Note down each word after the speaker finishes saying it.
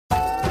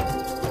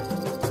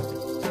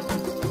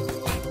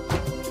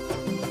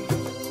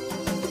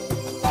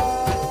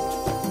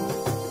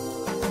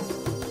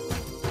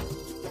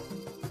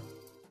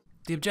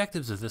The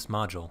objectives of this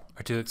module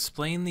are to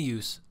explain the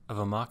use of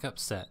a mock-up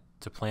set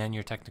to plan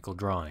your technical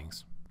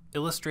drawings,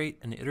 illustrate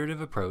an iterative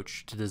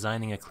approach to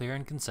designing a clear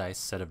and concise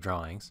set of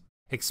drawings,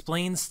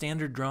 explain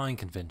standard drawing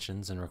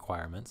conventions and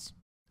requirements,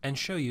 and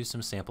show you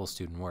some sample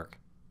student work.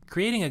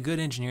 Creating a good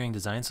engineering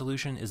design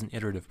solution is an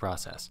iterative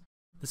process.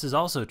 This is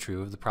also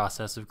true of the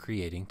process of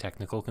creating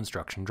technical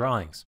construction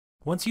drawings.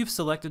 Once you've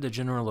selected a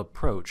general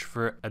approach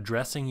for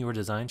addressing your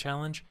design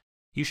challenge,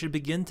 you should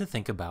begin to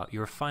think about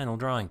your final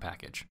drawing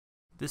package.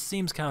 This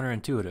seems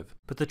counterintuitive,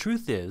 but the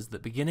truth is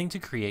that beginning to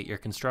create your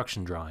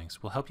construction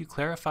drawings will help you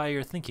clarify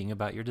your thinking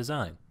about your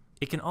design.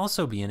 It can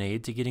also be an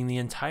aid to getting the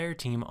entire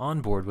team on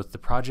board with the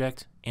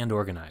project and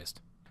organized.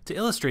 To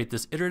illustrate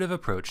this iterative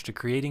approach to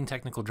creating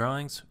technical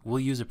drawings, we'll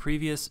use a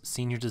previous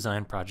senior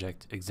design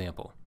project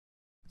example.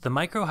 The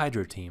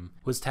microhydro team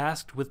was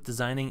tasked with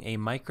designing a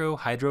micro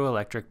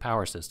hydroelectric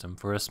power system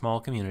for a small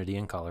community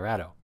in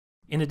Colorado.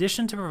 In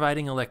addition to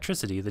providing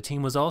electricity, the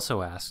team was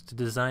also asked to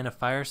design a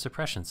fire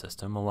suppression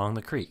system along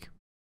the creek.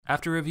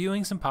 After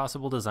reviewing some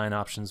possible design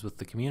options with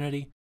the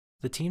community,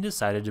 the team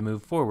decided to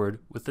move forward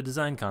with the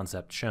design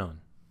concept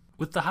shown.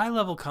 With the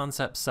high-level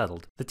concept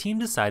settled, the team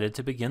decided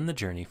to begin the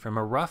journey from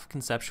a rough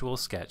conceptual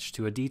sketch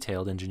to a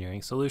detailed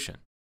engineering solution.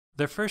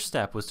 Their first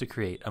step was to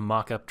create a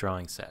mock-up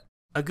drawing set.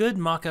 A good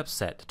mock-up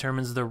set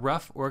determines the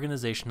rough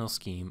organizational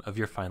scheme of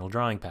your final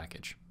drawing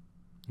package.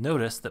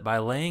 Notice that by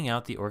laying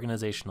out the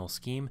organizational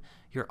scheme,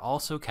 you're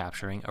also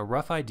capturing a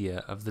rough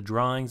idea of the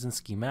drawings and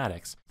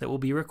schematics that will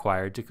be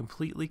required to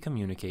completely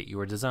communicate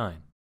your design.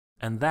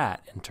 And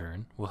that, in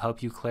turn, will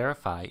help you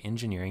clarify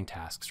engineering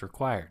tasks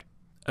required.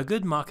 A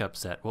good mock-up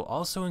set will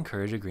also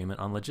encourage agreement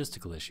on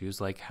logistical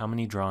issues like how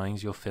many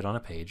drawings you'll fit on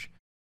a page,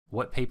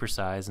 what paper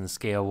size and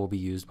scale will be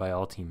used by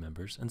all team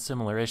members, and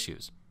similar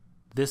issues.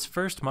 This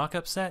first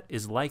mock-up set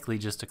is likely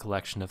just a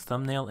collection of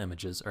thumbnail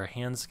images or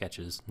hand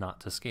sketches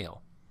not to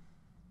scale.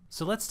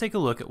 So let's take a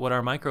look at what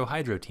our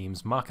microhydro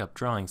team's mock-up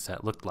drawing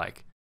set looked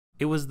like.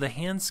 It was the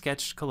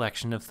hand-sketched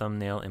collection of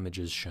thumbnail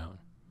images shown.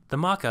 The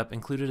mock-up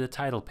included a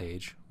title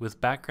page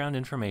with background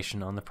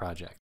information on the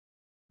project,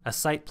 a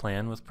site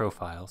plan with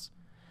profiles,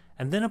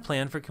 and then a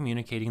plan for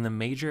communicating the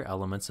major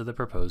elements of the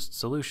proposed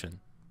solution.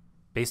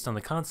 Based on the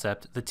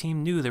concept, the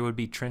team knew there would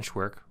be trench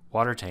work,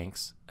 water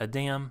tanks, a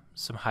dam,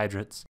 some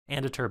hydrants,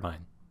 and a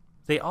turbine.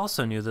 They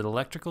also knew that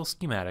electrical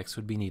schematics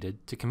would be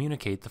needed to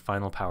communicate the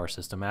final power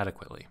system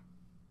adequately.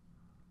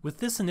 With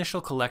this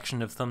initial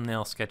collection of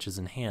thumbnail sketches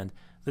in hand,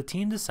 the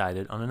team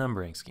decided on a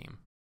numbering scheme.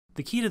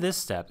 The key to this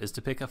step is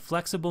to pick a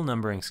flexible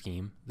numbering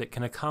scheme that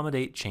can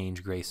accommodate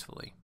change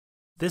gracefully.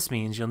 This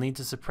means you'll need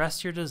to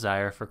suppress your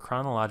desire for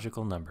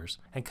chronological numbers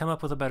and come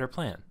up with a better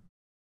plan.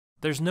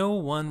 There's no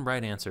one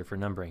right answer for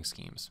numbering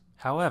schemes.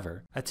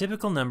 However, a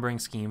typical numbering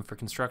scheme for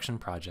construction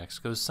projects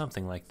goes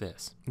something like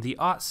this. The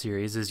Aught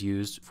series is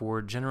used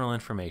for general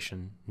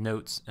information,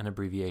 notes, and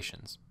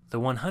abbreviations. The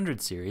 100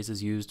 series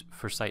is used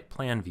for site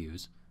plan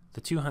views. The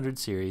 200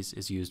 series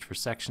is used for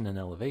section and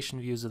elevation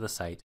views of the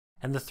site,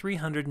 and the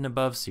 300 and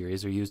above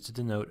series are used to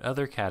denote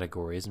other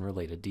categories and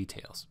related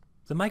details.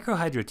 The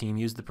microhydro team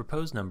used the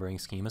proposed numbering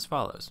scheme as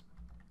follows.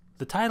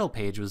 The title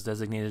page was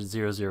designated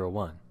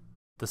 001.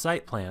 The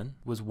site plan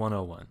was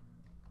 101.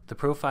 The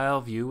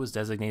profile view was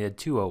designated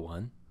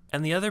 201,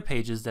 and the other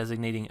pages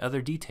designating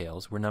other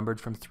details were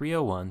numbered from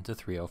 301 to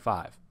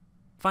 305.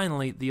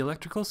 Finally, the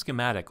electrical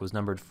schematic was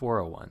numbered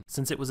 401,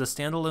 since it was a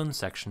standalone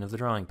section of the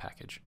drawing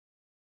package.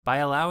 By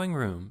allowing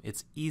room,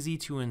 it's easy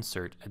to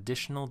insert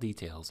additional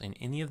details in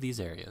any of these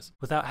areas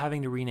without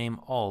having to rename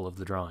all of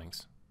the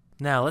drawings.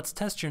 Now let's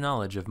test your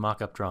knowledge of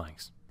mock-up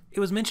drawings. It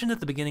was mentioned at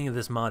the beginning of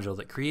this module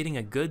that creating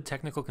a good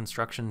technical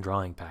construction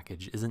drawing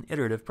package is an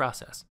iterative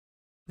process.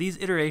 These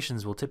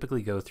iterations will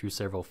typically go through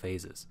several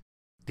phases.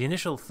 The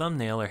initial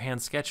thumbnail or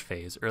hand sketch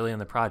phase early in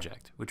the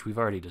project, which we've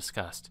already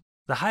discussed.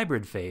 The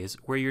hybrid phase,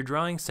 where your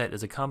drawing set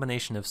is a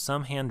combination of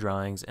some hand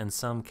drawings and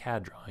some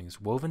CAD drawings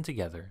woven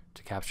together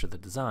to capture the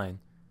design,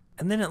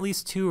 and then at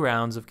least 2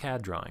 rounds of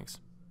CAD drawings.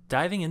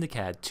 Diving into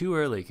CAD too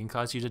early can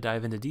cause you to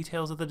dive into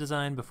details of the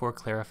design before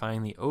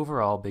clarifying the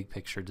overall big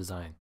picture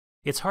design.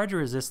 It's hard to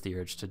resist the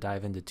urge to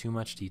dive into too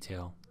much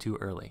detail too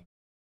early,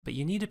 but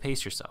you need to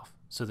pace yourself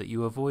so that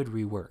you avoid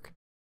rework.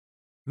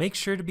 Make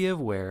sure to be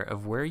aware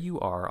of where you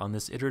are on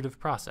this iterative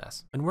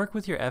process and work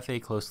with your FA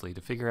closely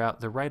to figure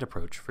out the right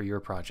approach for your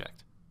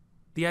project.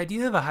 The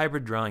idea of a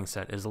hybrid drawing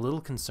set is a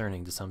little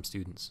concerning to some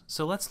students,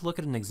 so let's look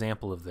at an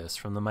example of this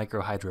from the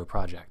microhydro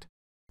project.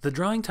 The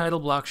drawing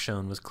title block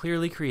shown was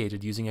clearly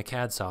created using a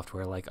CAD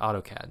software like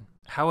AutoCAD.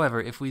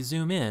 However, if we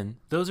zoom in,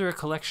 those are a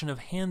collection of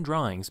hand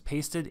drawings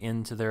pasted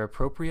into their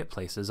appropriate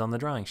places on the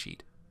drawing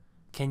sheet.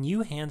 Can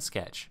you hand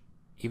sketch,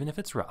 even if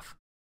it's rough,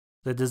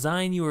 the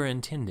design you are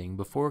intending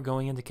before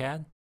going into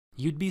CAD?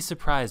 You'd be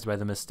surprised by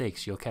the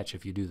mistakes you'll catch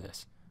if you do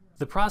this.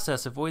 The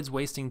process avoids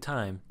wasting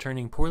time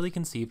turning poorly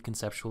conceived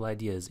conceptual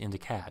ideas into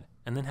CAD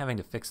and then having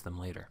to fix them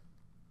later.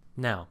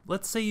 Now,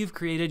 let's say you've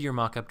created your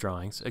mock-up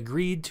drawings,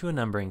 agreed to a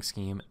numbering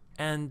scheme,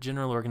 and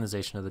general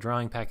organization of the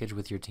drawing package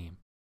with your team.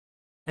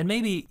 And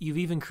maybe you've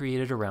even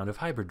created a round of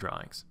hybrid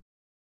drawings.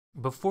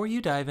 Before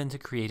you dive into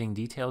creating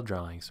detailed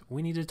drawings,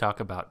 we need to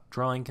talk about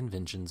drawing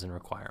conventions and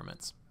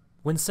requirements.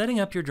 When setting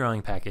up your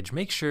drawing package,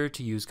 make sure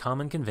to use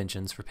common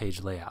conventions for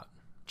page layout.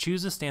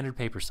 Choose a standard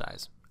paper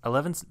size.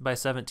 11 by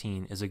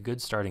 17 is a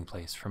good starting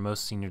place for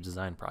most senior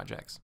design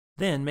projects.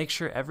 Then make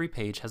sure every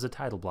page has a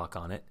title block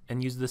on it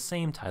and use the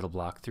same title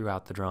block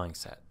throughout the drawing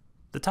set.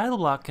 The title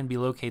block can be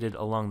located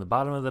along the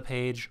bottom of the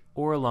page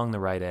or along the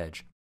right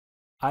edge.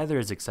 Either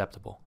is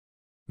acceptable.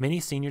 Many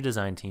senior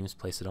design teams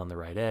place it on the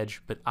right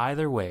edge, but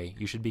either way,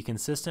 you should be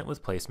consistent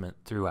with placement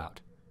throughout.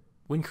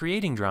 When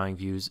creating drawing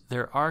views,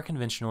 there are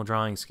conventional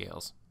drawing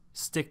scales.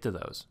 Stick to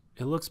those.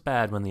 It looks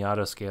bad when the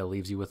auto scale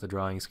leaves you with a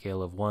drawing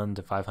scale of 1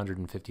 to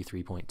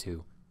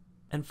 553.2.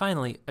 And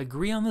finally,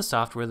 agree on the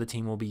software the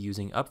team will be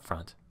using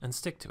upfront and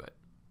stick to it.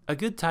 A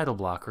good title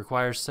block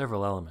requires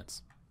several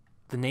elements: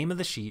 the name of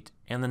the sheet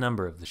and the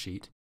number of the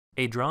sheet,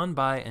 a drawn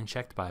by and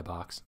checked by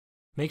box.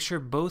 Make sure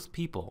both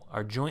people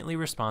are jointly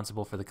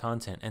responsible for the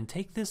content and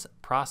take this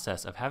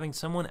process of having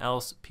someone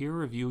else peer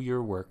review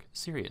your work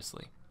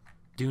seriously.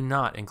 Do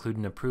not include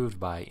an approved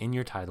by in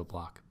your title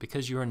block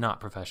because you are not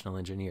professional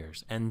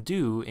engineers, and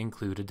do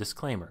include a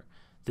disclaimer.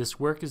 This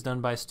work is done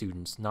by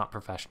students, not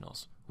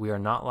professionals. We are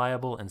not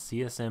liable and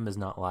CSM is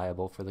not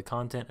liable for the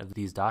content of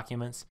these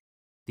documents.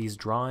 These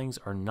drawings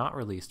are not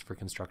released for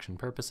construction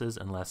purposes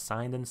unless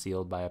signed and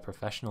sealed by a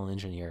professional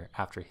engineer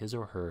after his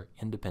or her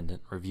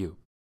independent review.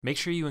 Make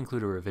sure you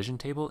include a revision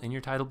table in your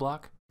title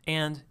block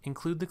and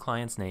include the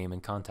client's name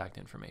and contact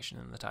information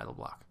in the title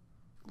block.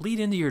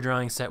 Lead into your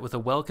drawing set with a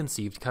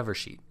well-conceived cover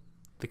sheet.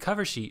 The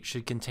cover sheet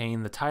should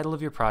contain the title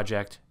of your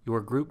project, your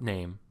group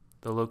name,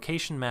 the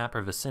location map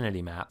or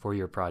vicinity map for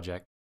your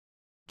project,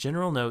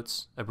 general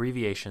notes,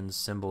 abbreviations,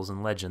 symbols,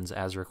 and legends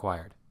as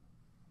required.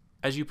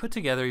 As you put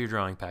together your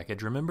drawing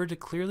package, remember to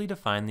clearly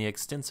define the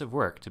extensive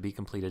work to be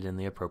completed in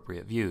the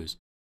appropriate views.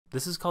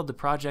 This is called the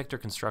project or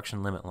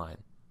construction limit line.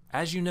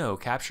 As you know,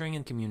 capturing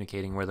and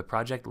communicating where the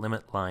project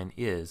limit line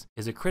is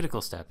a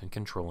critical step in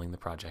controlling the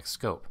project's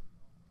scope.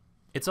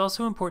 It's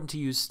also important to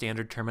use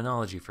standard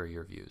terminology for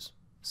your views.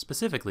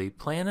 Specifically,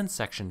 plan and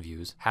section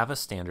views have a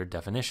standard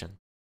definition.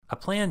 A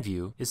plan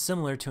view is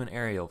similar to an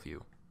aerial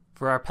view.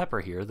 For our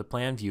pepper here, the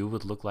plan view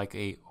would look like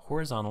a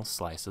horizontal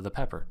slice of the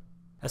pepper.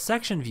 A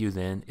section view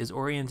then is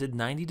oriented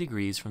 90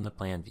 degrees from the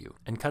plan view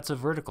and cuts a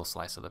vertical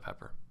slice of the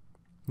pepper.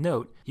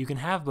 Note, you can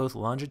have both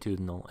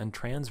longitudinal and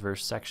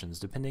transverse sections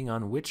depending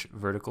on which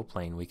vertical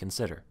plane we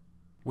consider.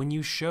 When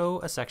you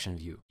show a section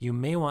view, you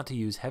may want to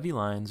use heavy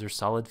lines or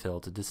solid fill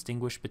to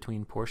distinguish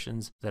between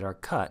portions that are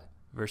cut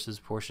versus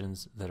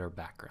portions that are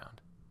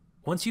background.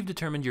 Once you've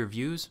determined your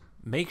views,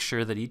 make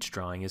sure that each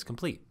drawing is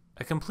complete.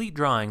 A complete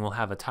drawing will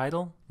have a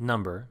title,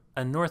 number,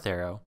 a north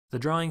arrow, the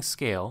drawing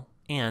scale,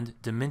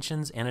 and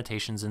dimensions,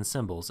 annotations, and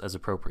symbols as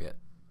appropriate.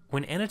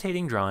 When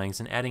annotating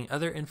drawings and adding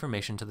other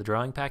information to the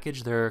drawing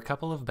package, there are a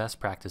couple of best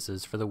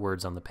practices for the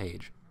words on the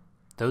page.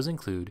 Those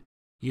include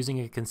using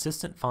a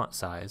consistent font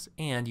size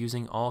and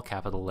using all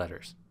capital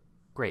letters.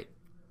 Great.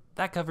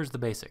 That covers the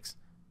basics.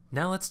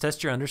 Now let's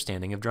test your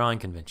understanding of drawing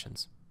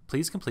conventions.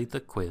 Please complete the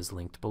quiz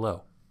linked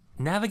below.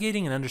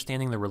 Navigating and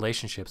understanding the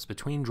relationships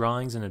between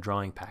drawings in a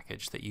drawing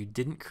package that you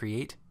didn't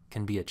create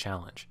can be a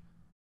challenge.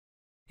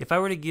 If I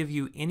were to give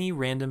you any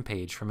random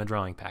page from a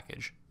drawing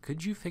package,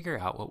 could you figure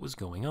out what was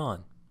going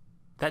on?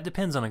 That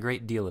depends on a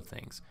great deal of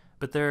things,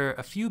 but there are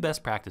a few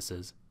best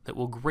practices that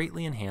will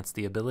greatly enhance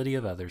the ability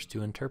of others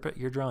to interpret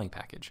your drawing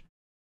package.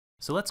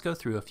 So let's go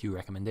through a few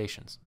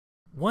recommendations.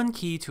 One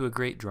key to a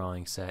great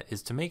drawing set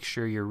is to make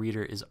sure your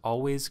reader is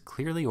always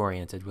clearly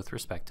oriented with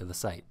respect to the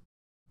site.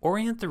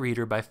 Orient the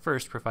reader by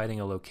first providing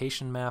a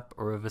location map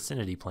or a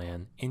vicinity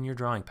plan in your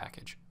drawing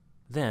package.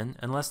 Then,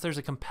 unless there's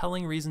a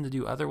compelling reason to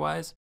do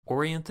otherwise,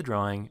 orient the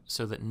drawing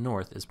so that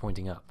north is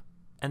pointing up.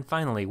 And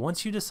finally,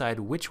 once you decide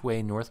which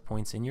way north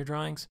points in your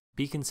drawings,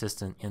 be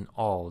consistent in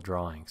all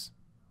drawings.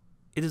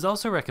 It is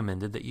also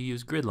recommended that you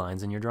use grid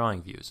lines in your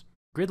drawing views.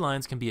 Grid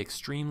lines can be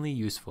extremely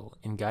useful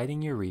in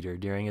guiding your reader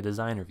during a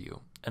design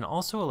review, and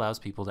also allows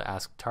people to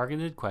ask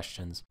targeted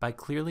questions by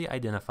clearly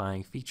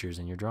identifying features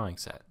in your drawing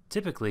set.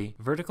 Typically,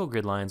 vertical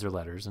grid lines are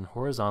letters and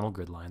horizontal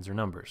grid lines are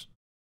numbers.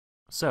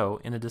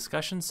 So, in a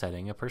discussion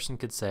setting, a person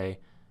could say,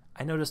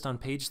 "I noticed on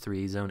page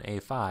 3, zone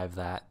A5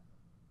 that..."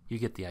 You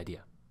get the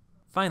idea.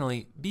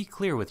 Finally, be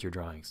clear with your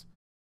drawings.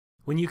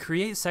 When you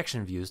create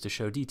section views to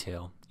show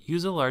detail,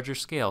 use a larger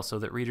scale so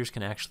that readers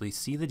can actually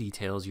see the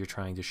details you're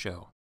trying to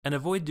show, and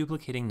avoid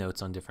duplicating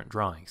notes on different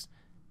drawings.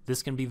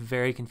 This can be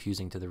very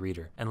confusing to the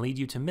reader and lead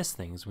you to miss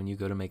things when you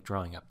go to make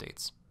drawing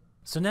updates.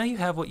 So now you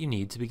have what you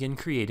need to begin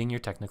creating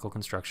your technical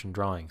construction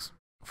drawings.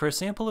 For a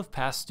sample of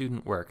past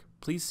student work,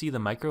 please see the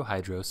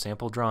MicroHydro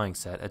sample drawing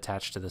set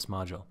attached to this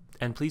module,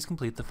 and please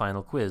complete the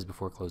final quiz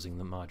before closing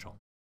the module.